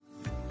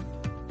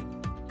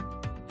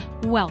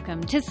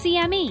Welcome to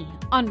CME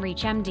on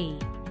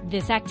ReachMD.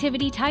 This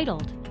activity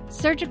titled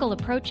Surgical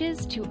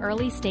Approaches to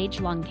Early Stage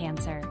Lung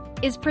Cancer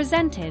is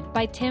presented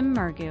by Tim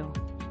Murgu.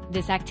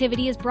 This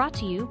activity is brought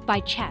to you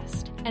by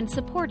CHEST and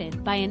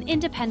supported by an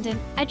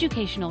independent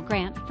educational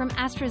grant from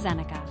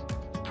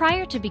AstraZeneca.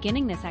 Prior to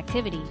beginning this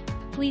activity,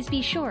 please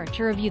be sure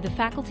to review the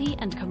faculty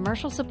and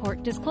commercial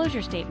support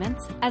disclosure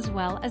statements as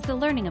well as the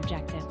learning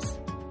objectives.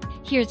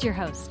 Here's your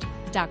host,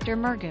 Dr.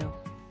 Murgu.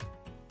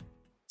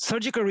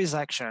 Surgical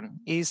resection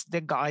is the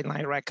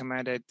guideline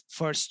recommended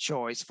first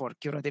choice for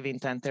curative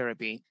intent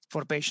therapy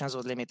for patients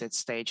with limited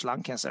stage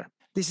lung cancer.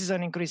 This is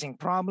an increasing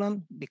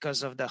problem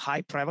because of the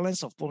high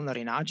prevalence of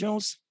pulmonary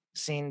nodules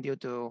seen due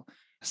to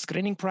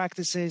screening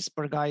practices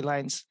per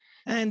guidelines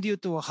and due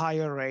to a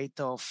higher rate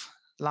of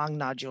lung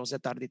nodules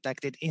that are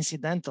detected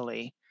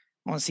incidentally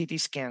on CT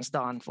scans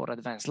done for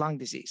advanced lung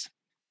disease.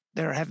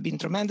 There have been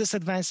tremendous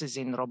advances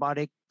in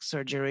robotic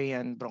surgery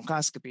and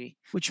bronchoscopy,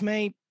 which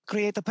may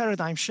create a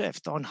paradigm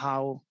shift on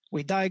how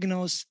we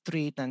diagnose,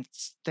 treat, and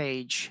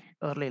stage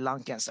early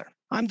lung cancer.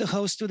 I'm the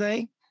host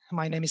today.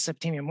 My name is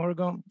Septimio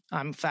Murgu.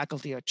 I'm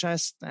faculty at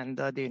CHEST and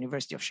the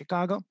University of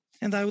Chicago.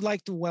 And I would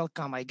like to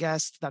welcome my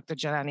guest, Dr.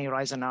 Janani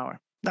Reisenauer.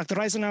 Dr.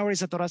 Reisenauer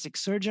is a thoracic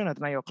surgeon at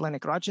Mayo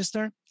Clinic,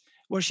 Rochester,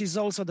 where she's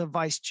also the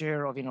Vice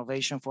Chair of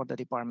Innovation for the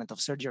Department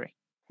of Surgery.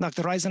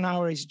 Dr.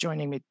 Reisenauer is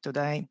joining me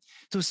today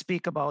to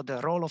speak about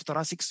the role of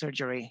thoracic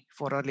surgery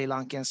for early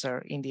lung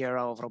cancer in the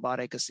era of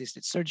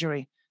robotic-assisted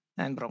surgery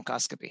and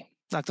bronchoscopy.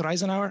 Dr.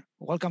 Reisenauer,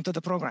 welcome to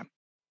the program.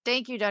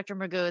 Thank you, Dr.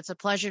 Murgu. It's a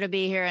pleasure to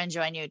be here and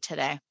join you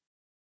today.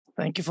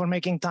 Thank you for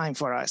making time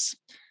for us.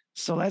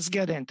 So let's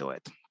get into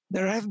it.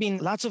 There have been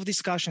lots of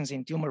discussions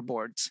in tumor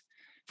boards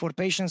for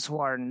patients who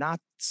are not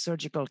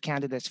surgical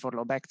candidates for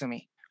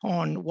lobectomy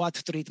on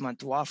what treatment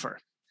to offer.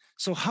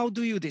 So how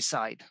do you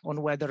decide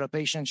on whether a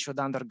patient should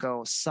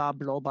undergo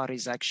sublobar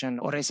resection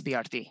or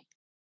SBRT?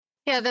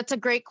 Yeah, that's a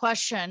great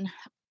question.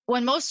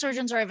 When most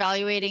surgeons are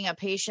evaluating a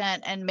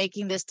patient and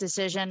making this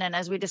decision, and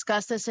as we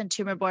discussed this in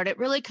tumor board, it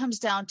really comes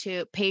down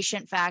to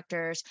patient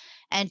factors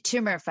and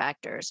tumor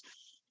factors.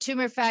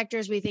 Tumor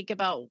factors, we think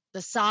about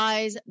the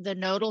size, the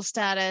nodal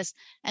status,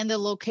 and the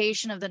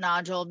location of the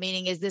nodule,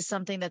 meaning is this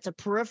something that's a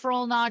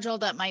peripheral nodule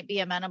that might be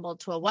amenable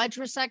to a wedge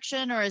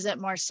resection, or is it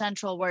more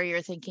central where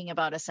you're thinking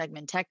about a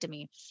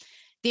segmentectomy?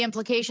 The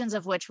implications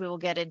of which we will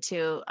get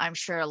into, I'm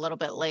sure, a little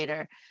bit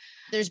later.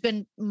 There's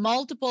been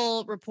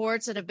multiple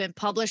reports that have been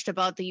published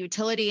about the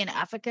utility and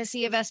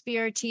efficacy of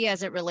SBRT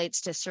as it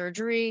relates to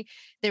surgery.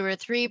 There were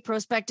 3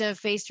 prospective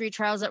phase 3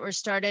 trials that were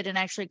started and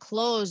actually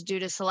closed due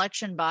to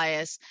selection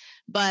bias.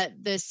 But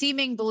the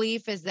seeming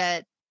belief is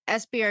that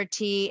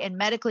SBRT in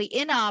medically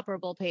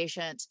inoperable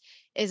patients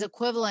is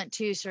equivalent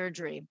to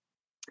surgery.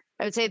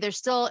 I would say there's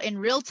still in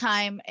real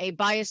time a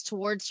bias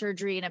towards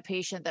surgery in a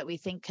patient that we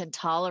think can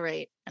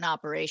tolerate an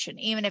operation,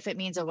 even if it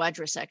means a wedge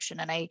resection.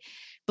 And I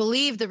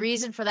believe the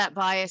reason for that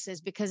bias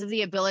is because of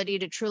the ability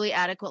to truly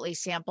adequately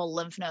sample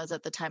lymph nodes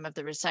at the time of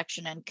the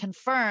resection and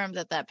confirm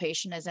that that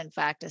patient is in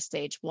fact a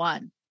stage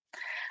 1.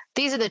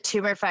 These are the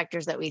tumor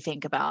factors that we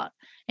think about.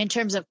 In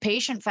terms of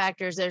patient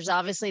factors, there's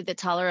obviously the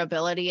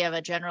tolerability of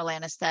a general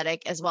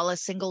anesthetic as well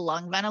as single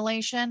lung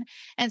ventilation.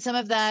 And some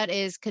of that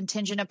is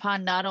contingent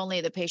upon not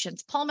only the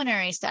patient's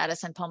pulmonary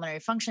status and pulmonary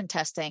function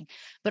testing,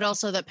 but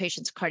also the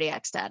patient's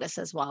cardiac status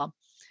as well.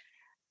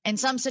 In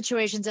some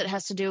situations, it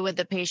has to do with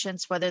the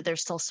patients, whether they're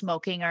still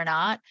smoking or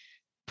not.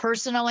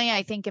 Personally,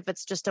 I think if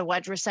it's just a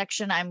wedge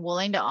resection, I'm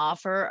willing to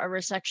offer a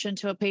resection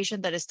to a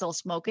patient that is still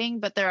smoking.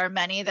 But there are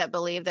many that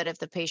believe that if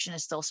the patient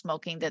is still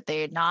smoking, that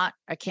they are not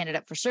a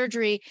candidate for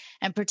surgery,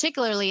 and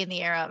particularly in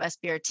the era of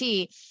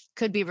SBRT,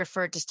 could be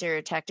referred to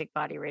stereotactic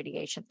body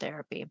radiation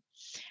therapy.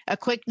 A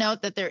quick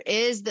note that there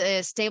is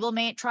the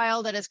Stablemate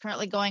trial that is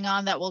currently going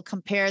on that will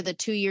compare the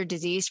 2-year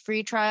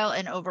disease-free trial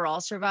and overall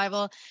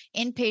survival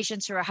in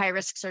patients who are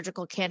high-risk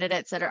surgical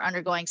candidates that are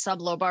undergoing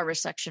sublobar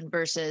resection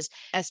versus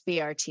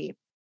SBRT.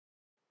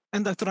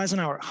 And Dr.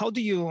 Reisenauer, how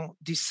do you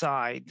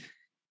decide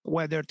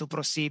whether to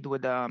proceed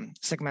with a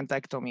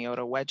segmentectomy or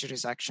a wedge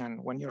resection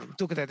when you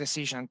took the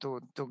decision to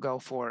go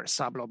for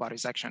sublobar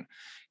resection?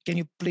 Can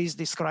you please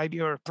describe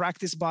your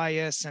practice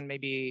bias and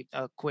maybe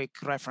a quick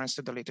reference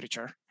to the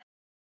literature?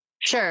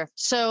 Sure.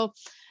 So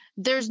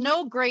there's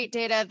no great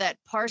data that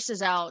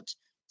parses out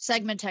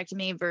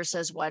segmentectomy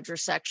versus wedge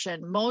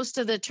resection. Most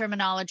of the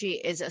terminology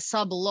is a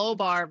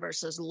sublobar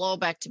versus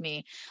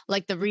lobectomy,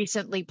 like the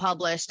recently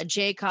published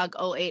JCOG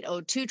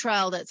 0802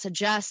 trial that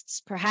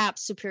suggests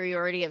perhaps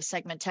superiority of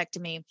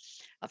segmentectomy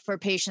for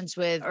patients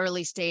with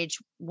early stage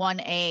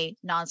 1A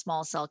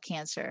non-small cell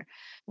cancer.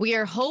 We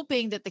are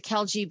hoping that the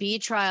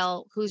CALGB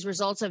trial, whose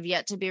results have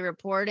yet to be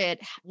reported,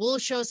 will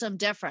show some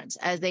difference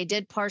as they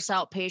did parse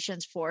out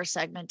patients for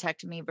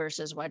segmentectomy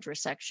versus wedge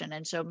resection.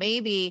 And so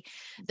maybe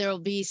there will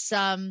be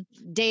some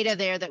data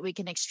there that we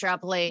can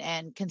extrapolate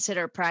and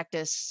consider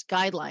practice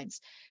guidelines.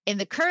 In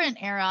the current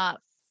era,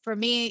 for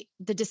me,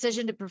 the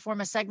decision to perform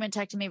a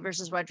segmentectomy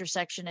versus wedge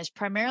resection is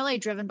primarily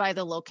driven by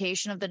the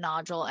location of the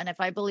nodule and if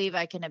I believe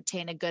I can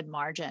obtain a good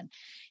margin.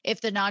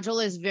 If the nodule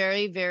is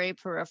very, very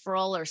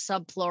peripheral or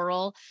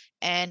subpleural,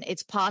 and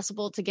it's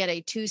possible to get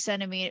a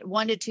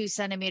 1 to 2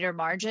 centimeter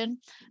margin,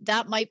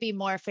 that might be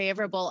more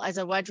favorable, as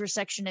a wedge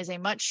resection is a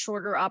much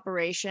shorter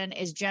operation,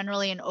 is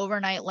generally an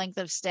overnight length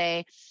of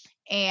stay,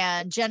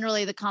 and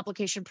generally the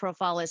complication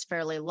profile is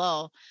fairly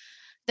low.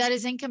 That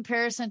is in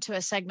comparison to a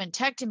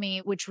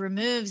segmentectomy, which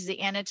removes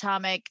the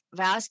anatomic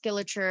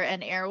vasculature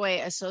and airway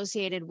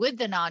associated with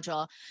the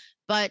nodule,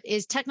 but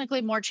is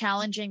technically more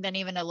challenging than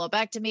even a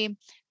lobectomy,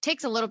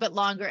 takes a little bit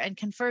longer, and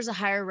confers a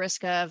higher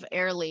risk of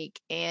air leak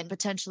and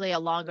potentially a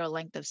longer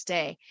length of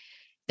stay.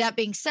 That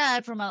being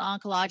said, from an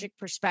oncologic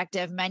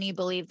perspective, many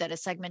believe that a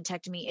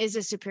segmentectomy is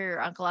a superior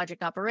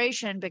oncologic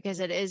operation because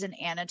it is an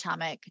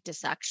anatomic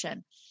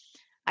dissection.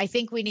 I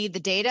think we need the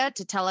data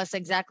to tell us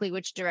exactly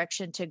which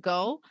direction to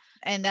go.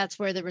 And that's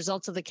where the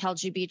results of the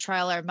CALGB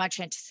trial are much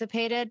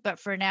anticipated. But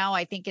for now,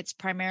 I think it's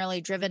primarily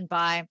driven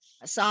by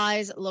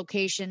size,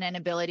 location, and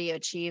ability to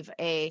achieve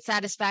a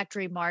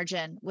satisfactory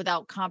margin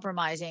without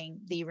compromising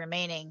the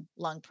remaining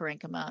lung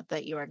parenchyma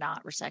that you are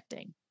not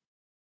resecting.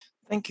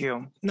 Thank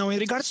you. Now, in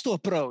regards to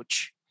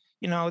approach,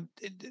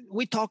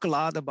 we talk a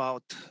lot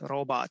about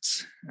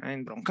robots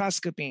in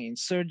bronchoscopy, in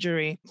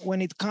surgery.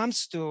 When it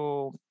comes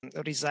to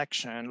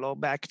resection,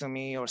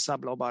 lobectomy or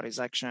sublobar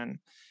resection,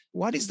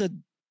 what is the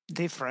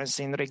difference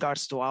in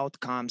regards to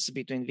outcomes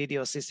between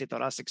video-assisted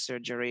thoracic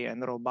surgery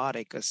and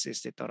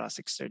robotic-assisted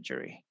thoracic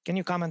surgery? Can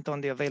you comment on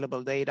the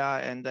available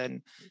data, and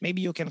then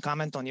maybe you can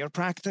comment on your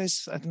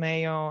practice at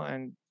Mayo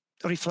and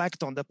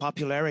reflect on the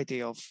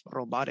popularity of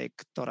robotic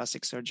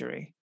thoracic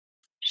surgery?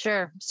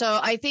 Sure. So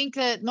I think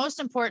that most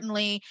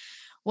importantly,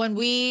 when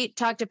we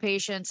talk to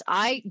patients,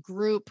 I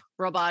group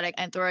robotic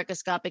and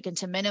thoracoscopic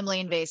into minimally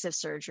invasive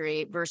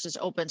surgery versus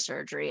open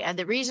surgery. And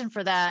the reason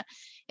for that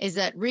is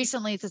that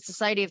recently the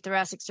Society of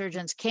Thoracic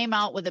Surgeons came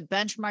out with a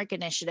benchmark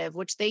initiative,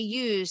 which they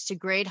use to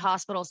grade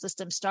hospital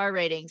system star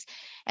ratings.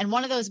 And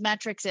one of those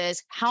metrics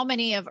is how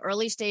many of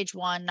early stage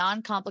 1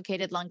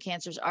 non-complicated lung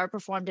cancers are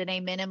performed in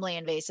a minimally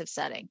invasive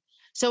setting.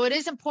 So it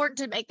is important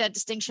to make that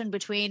distinction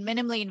between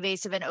minimally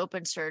invasive and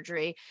open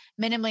surgery.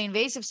 Minimally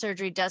invasive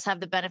surgery does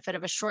have the benefit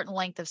of a shortened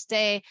length of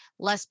stay,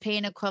 less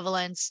pain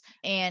equivalence,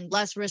 and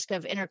less risk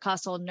of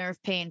intercostal nerve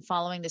pain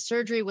following the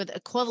surgery with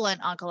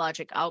equivalent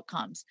oncologic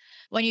outcomes.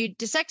 When you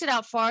dissect it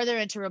out farther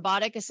into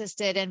robotic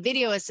assisted and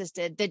video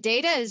assisted, the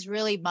data is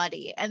really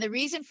muddy. And the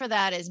reason for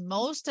that is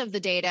most of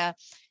the data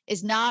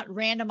is not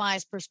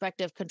randomized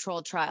prospective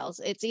controlled trials.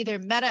 It's either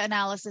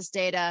meta-analysis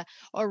data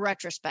or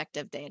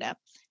retrospective data.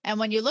 And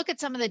when you look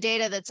at some of the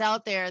data that's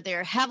out there,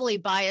 they're heavily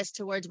biased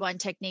towards one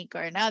technique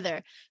or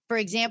another. For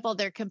example,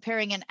 they're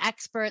comparing an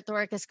expert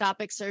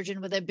thoracoscopic surgeon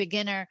with a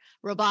beginner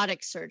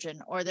robotic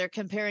surgeon, or they're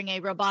comparing a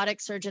robotic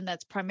surgeon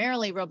that's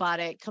primarily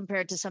robotic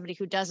compared to somebody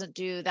who doesn't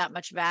do that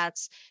much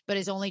VATS, but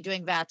is only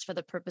doing VATS for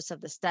the purpose of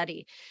the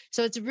study.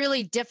 So it's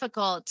really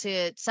difficult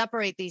to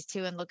separate these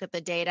two and look at the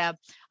data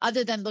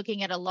other than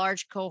looking at a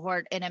large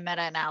cohort in a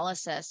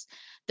meta-analysis.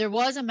 There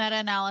was a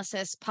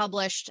meta-analysis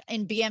published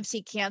in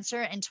BMC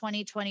Cancer in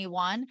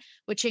 2021,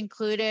 which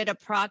included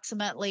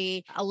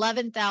approximately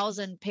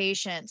 11,000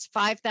 patients,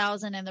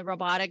 5,000 in the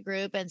robotic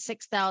group and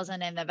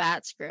 6,000 in the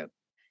VATS group.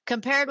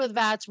 Compared with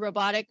VATS,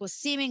 robotic was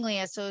seemingly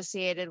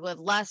associated with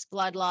less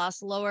blood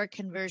loss, lower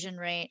conversion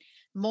rate,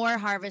 more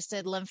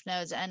harvested lymph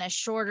nodes, and a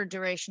shorter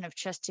duration of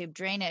chest tube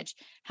drainage.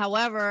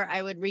 However,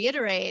 I would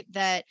reiterate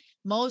that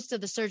most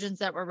of the surgeons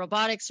that were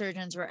robotic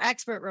surgeons were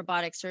expert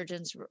robotic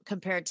surgeons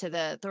compared to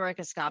the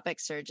thoracoscopic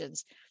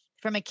surgeons.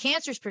 From a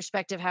cancer's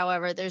perspective,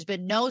 however, there's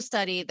been no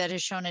study that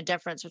has shown a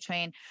difference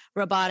between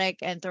robotic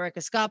and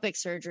thoracoscopic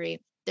surgery.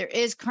 There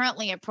is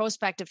currently a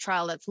prospective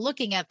trial that's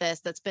looking at this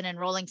that's been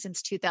enrolling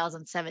since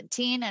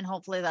 2017, and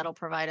hopefully that'll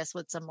provide us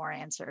with some more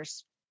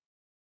answers.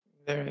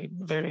 Very,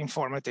 very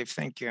informative.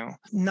 Thank you.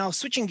 Now,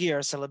 switching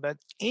gears a little bit,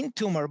 in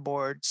tumor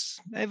boards,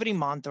 every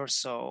month or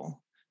so,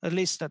 at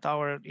least at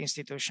our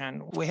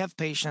institution, we have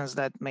patients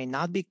that may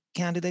not be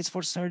candidates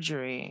for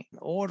surgery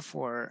or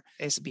for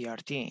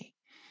SBRT.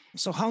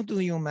 So how do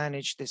you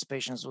manage these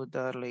patients with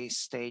early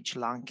stage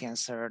lung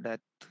cancer that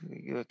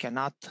you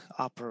cannot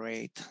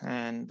operate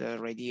and the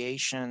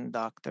radiation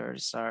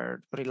doctors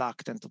are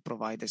reluctant to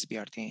provide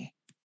SBRT?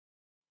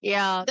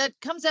 Yeah, that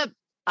comes up,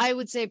 I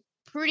would say,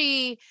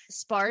 pretty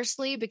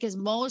sparsely because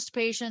most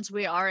patients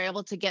we are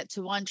able to get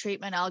to one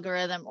treatment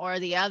algorithm or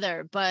the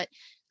other. But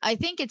I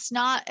think it's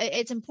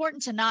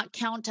important to not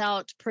count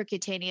out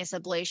percutaneous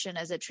ablation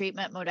as a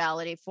treatment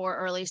modality for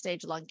early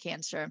stage lung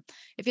cancer.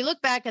 If you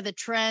look back at the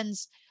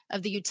trends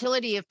of the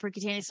utility of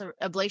percutaneous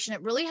ablation,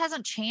 it really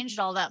hasn't changed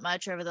all that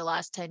much over the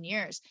last 10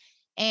 years.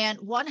 And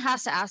one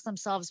has to ask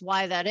themselves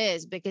why that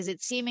is, because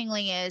it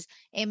seemingly is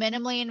a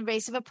minimally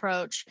invasive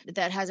approach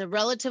that has a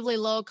relatively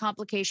low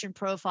complication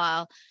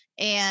profile,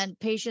 and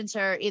patients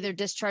are either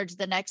discharged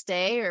the next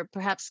day or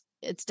perhaps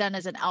it's done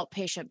as an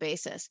outpatient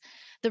basis.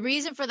 The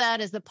reason for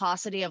that is the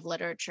paucity of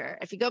literature.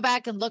 If you go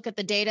back and look at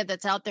the data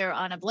that's out there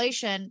on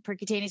ablation,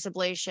 percutaneous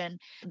ablation,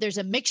 there's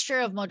a mixture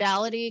of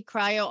modality,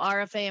 cryo,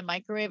 RFA, and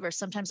microwave are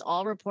sometimes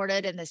all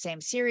reported in the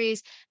same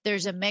series.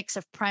 There's a mix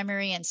of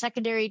primary and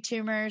secondary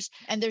tumors,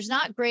 and there's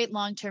not great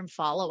long-term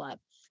follow-up.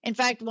 In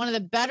fact, one of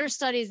the better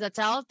studies that's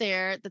out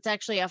there, that's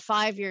actually a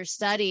 5-year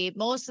study.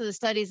 Most of the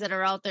studies that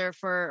are out there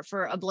for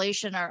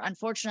ablation are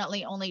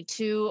unfortunately only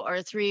 2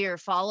 or 3 year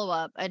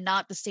follow-up and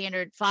not the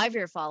standard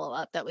 5-year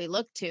follow-up that we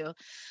look to.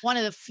 One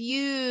of the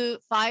few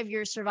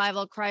 5-year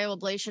survival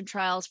cryoablation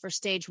trials for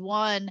stage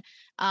 1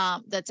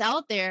 that's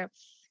out there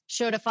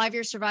showed a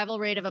 5-year survival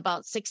rate of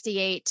about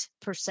 68%.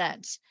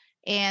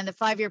 And the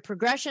 5-year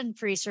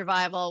progression-free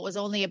survival was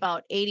only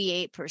about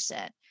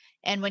 88%.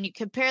 And when you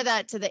compare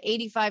that to the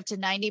 85 to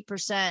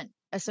 90%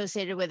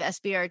 associated with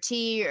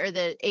SBRT or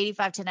the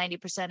 85 to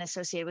 90%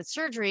 associated with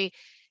surgery,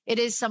 it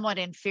is somewhat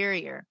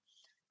inferior.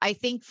 I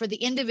think for the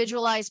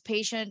individualized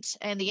patient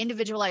and the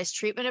individualized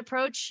treatment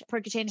approach,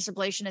 percutaneous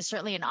ablation is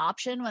certainly an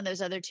option when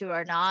those other two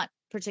are not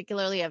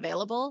particularly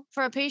available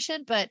for a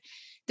patient. But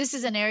this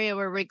is an area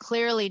where we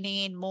clearly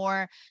need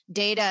more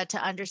data to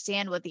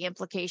understand what the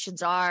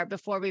implications are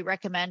before we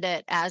recommend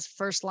it as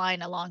first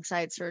line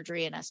alongside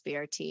surgery and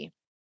SBRT.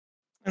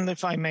 And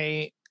if I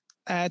may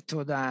add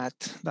to that,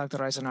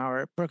 Dr.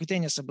 Eisenhower,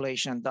 percutaneous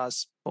ablation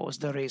does pose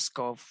the risk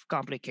of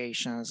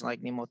complications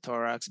like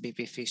pneumothorax,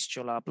 BP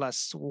fistula,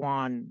 plus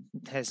one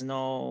has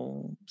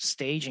no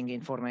staging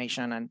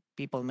information and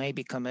people may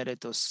be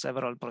committed to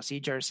several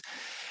procedures,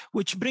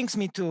 which brings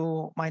me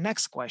to my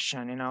next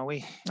question.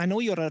 I know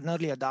you're an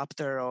early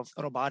adopter of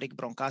robotic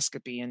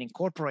bronchoscopy and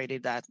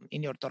incorporated that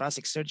in your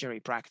thoracic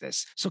surgery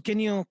practice. So can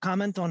you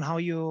comment on how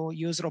you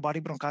use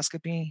robotic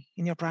bronchoscopy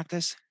in your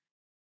practice?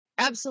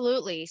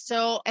 Absolutely.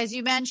 So as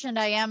you mentioned,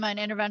 I am an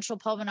interventional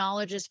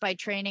pulmonologist by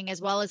training as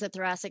well as a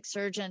thoracic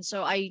surgeon.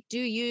 So I do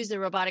use the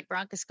robotic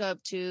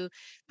bronchoscope to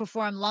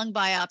perform lung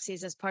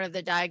biopsies as part of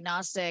the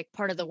diagnostic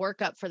part of the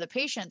workup for the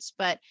patients.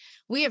 But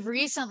we have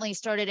recently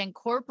started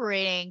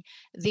incorporating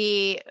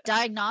the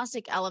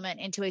diagnostic element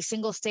into a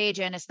single stage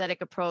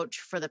anesthetic approach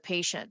for the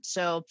patient.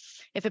 So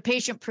if a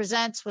patient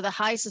presents with a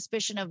high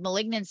suspicion of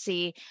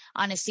malignancy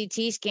on a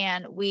CT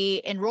scan, we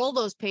enroll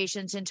those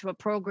patients into a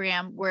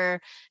program where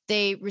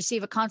they receive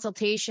a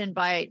consultation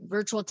by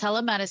virtual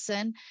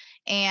telemedicine.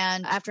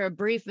 And after a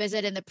brief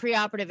visit in the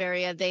preoperative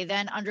area, they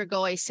then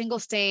undergo a single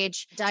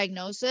stage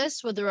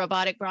diagnosis with the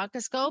robotic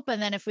bronchoscope.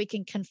 And then if we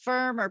can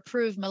confirm or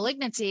prove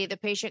malignancy, the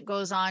patient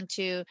goes on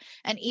to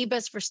an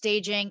EBUS for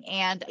staging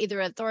and either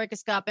a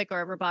thoracoscopic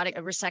or a robotic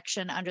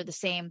resection under the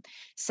same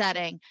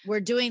setting. We're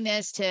doing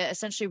this to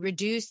essentially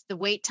reduce the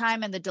wait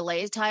time and the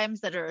delay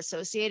times that are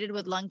associated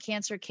with lung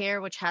cancer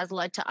care, which has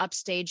led to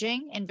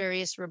upstaging in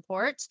various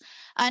reports,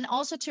 and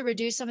also to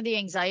reduce some of the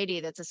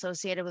anxiety that's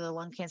associated with a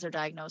lung cancer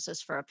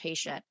diagnosis for a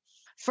patient.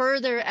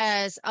 Further,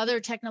 as other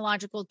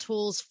technological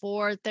tools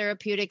for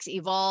therapeutics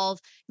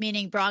evolve,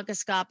 meaning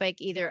bronchoscopic,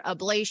 either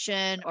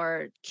ablation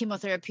or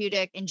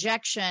chemotherapeutic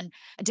injection,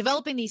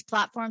 developing these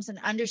platforms and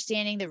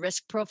understanding the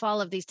risk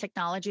profile of these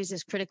technologies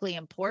is critically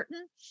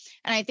important.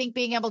 And I think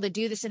being able to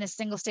do this in a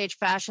single stage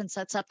fashion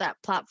sets up that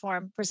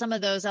platform for some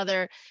of those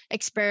other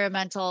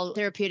experimental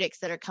therapeutics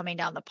that are coming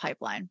down the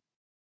pipeline.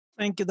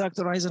 Thank you,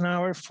 Dr.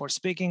 Eisenhower, for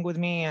speaking with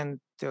me and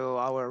to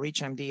our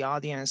ReachMD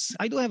audience.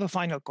 I do have a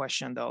final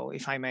question, though,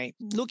 if I may.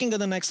 Looking at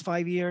the next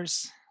 5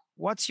 years,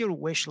 what's your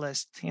wish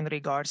list in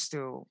regards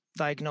to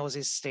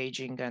diagnosis,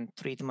 staging, and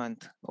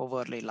treatment of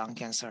early lung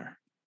cancer?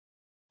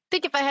 I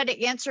think if I had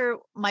to answer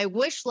my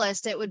wish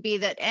list, it would be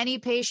that any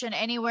patient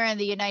anywhere in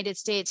the United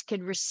States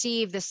could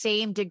receive the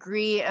same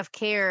degree of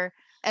care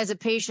as a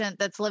patient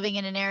that's living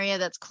in an area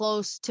that's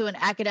close to an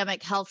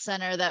academic health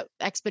center that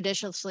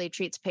expeditiously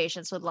treats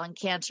patients with lung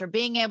cancer.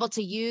 Being able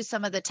to use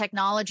some of the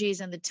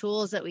technologies and the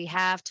tools that we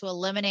have to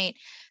eliminate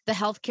the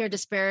healthcare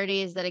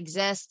disparities that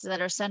exist that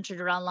are centered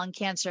around lung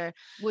cancer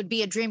would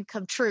be a dream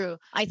come true.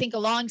 I think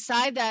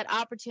alongside that,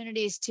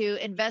 opportunities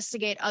to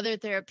investigate other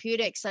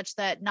therapeutics such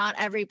that not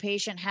every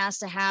patient has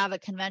to have a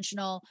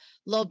conventional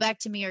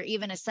lobectomy or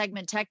even a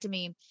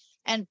segmentectomy,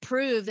 and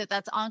prove that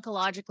that's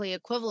oncologically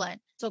equivalent,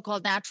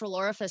 so-called natural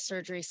orifice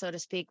surgery, so to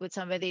speak, with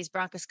some of these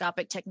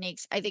bronchoscopic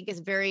techniques, I think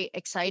is very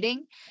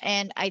exciting.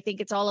 And I think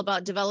it's all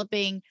about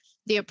developing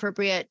the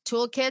appropriate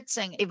toolkits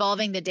and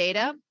evolving the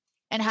data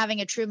and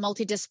having a true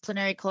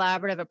multidisciplinary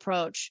collaborative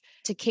approach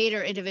to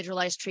cater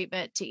individualized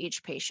treatment to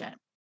each patient.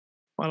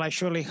 Well, I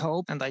surely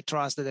hope and I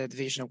trust that that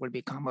vision will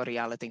become a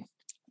reality.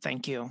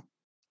 Thank you.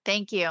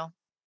 Thank you.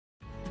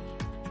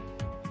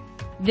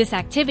 This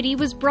activity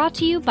was brought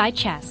to you by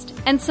CHEST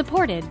and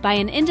supported by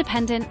an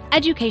independent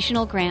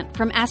educational grant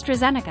from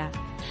AstraZeneca.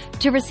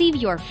 To receive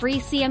your free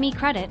CME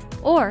credit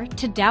or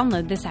to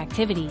download this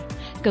activity,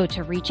 go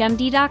to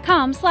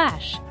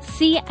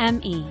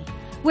reachmd.com/CME,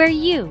 where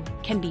you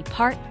can be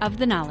part of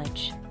the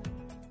knowledge.